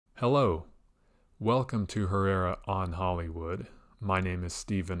Hello, welcome to Herrera On Hollywood. My name is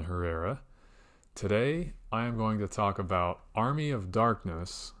Steven Herrera. Today I am going to talk about Army of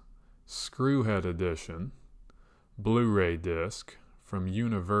Darkness, Screwhead Edition, Blu-ray disc from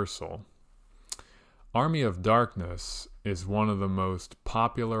Universal. Army of Darkness is one of the most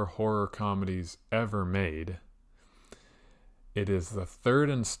popular horror comedies ever made. It is the third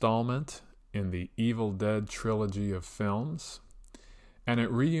installment in the Evil Dead trilogy of films, and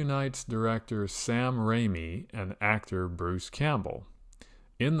it reunites director Sam Raimi and actor Bruce Campbell.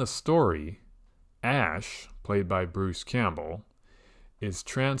 In the story, Ash, played by Bruce Campbell, is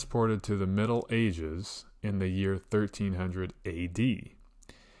transported to the Middle Ages in the year 1300 AD.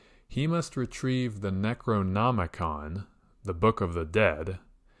 He must retrieve the Necronomicon, the Book of the Dead,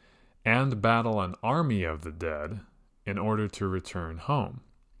 and battle an army of the dead in order to return home.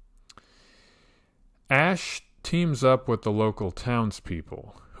 Ash teams up with the local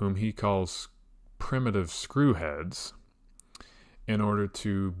townspeople, whom he calls primitive screwheads, in order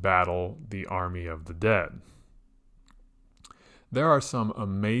to battle the army of the dead. There are some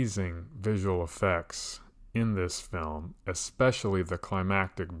amazing visual effects in this film, especially the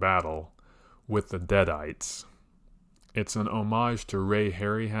climactic battle with the Deadites. It's an homage to Ray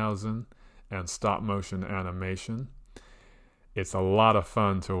Harryhausen and stop-motion animation. It's a lot of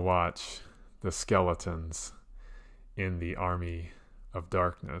fun to watch the skeletons in the Army of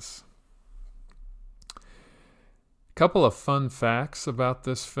Darkness. A couple of fun facts about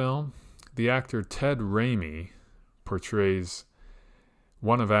this film. The actor Ted Raimi portrays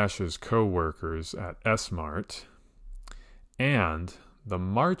one of Ash's co-workers at S-Mart, and the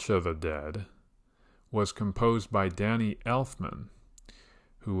March of the Dead was composed by Danny Elfman,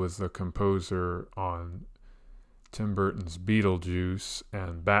 who was the composer on Tim Burton's Beetlejuice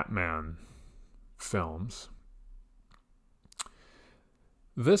and Batman films.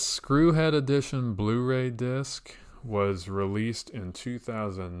 This Screwhead Edition Blu-ray disc was released in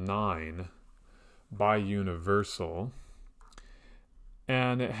 2009 by Universal,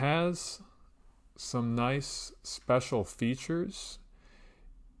 and it has some nice special features.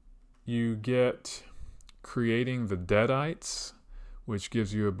 You get Creating the Deadites, which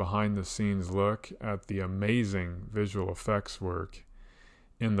gives you a behind-the-scenes look at the amazing visual effects work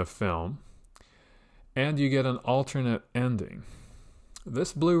in the film, and you get an alternate ending.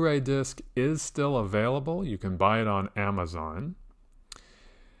 This Blu-ray disc is still available. You can buy it on Amazon.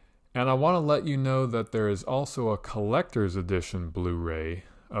 And I want to let you know that there is also a collector's edition Blu-ray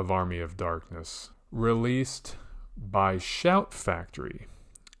of Army of Darkness released by Shout Factory.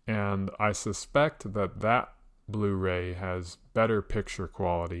 And I suspect that that Blu-ray has better picture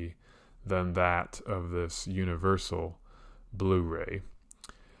quality than that of this Universal Blu-ray.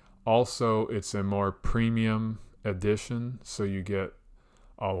 Also, it's a more premium edition, so you get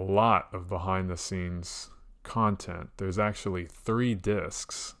a lot of behind-the-scenes content. There's actually 3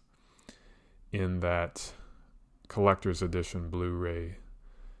 discs in that collector's edition Blu-ray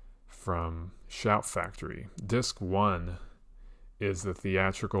from Shout Factory. Disc 1 is the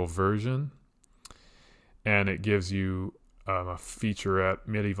theatrical version, and it gives you a featurette,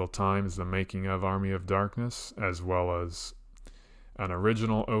 Medieval Times, the making of Army of Darkness, as well as an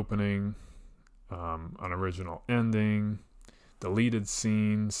original opening, an original ending, deleted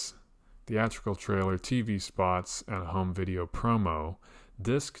scenes, theatrical trailer, TV spots, and a home video promo.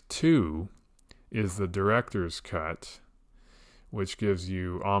 Disc 2 is the director's cut, which gives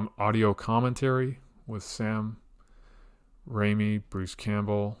you audio commentary with Sam Raimi, Bruce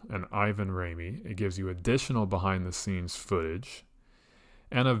Campbell, and Ivan Raimi. It gives you additional behind-the-scenes footage,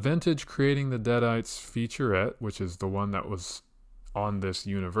 and a vintage Creating the Deadites featurette, which is the one that was on this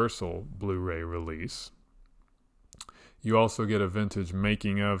Universal Blu-ray release. You also get a vintage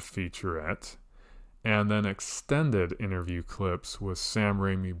making of featurette, and then extended interview clips with Sam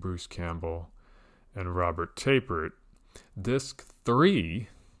Raimi, Bruce Campbell, and Robert Tapert. Disc 3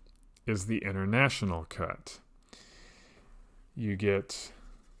 is the international cut. You get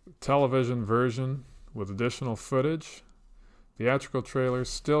television version with additional footage, theatrical trailers,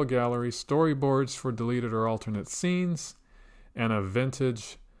 still gallery, storyboards for deleted or alternate scenes, and a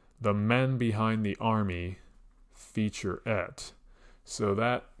vintage The Men Behind the Army featurette. So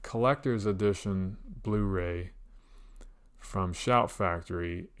that collector's edition Blu-ray from Shout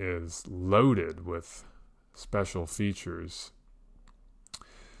Factory is loaded with special features.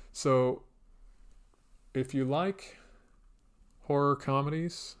 So if you like horror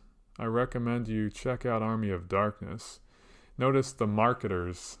comedies, I recommend you check out Army of Darkness. Notice the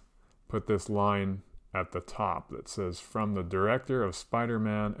marketers put this line at the top that says, "From the director of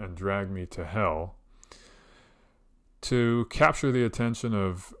Spider-Man and Drag Me to Hell." to capture the attention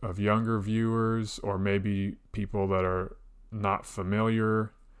of younger viewers, or maybe people that are not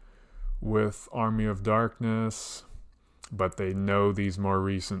familiar with Army of Darkness, but they know these more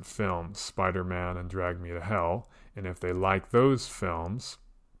recent films, Spider-Man and Drag Me to Hell. And if they like those films,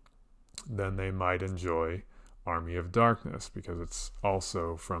 then they might enjoy Army of Darkness, because it's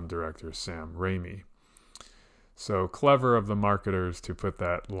also from director Sam Raimi. So clever of the marketers to put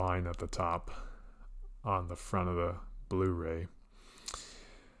that line at the top on the front of the Blu-ray.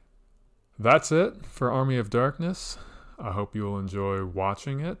 That's it for Army of Darkness. I hope you will enjoy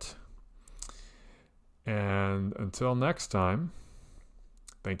watching it. And until next time,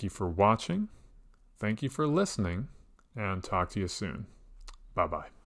 thank you for watching, thank you for listening, and talk to you soon. Bye-bye.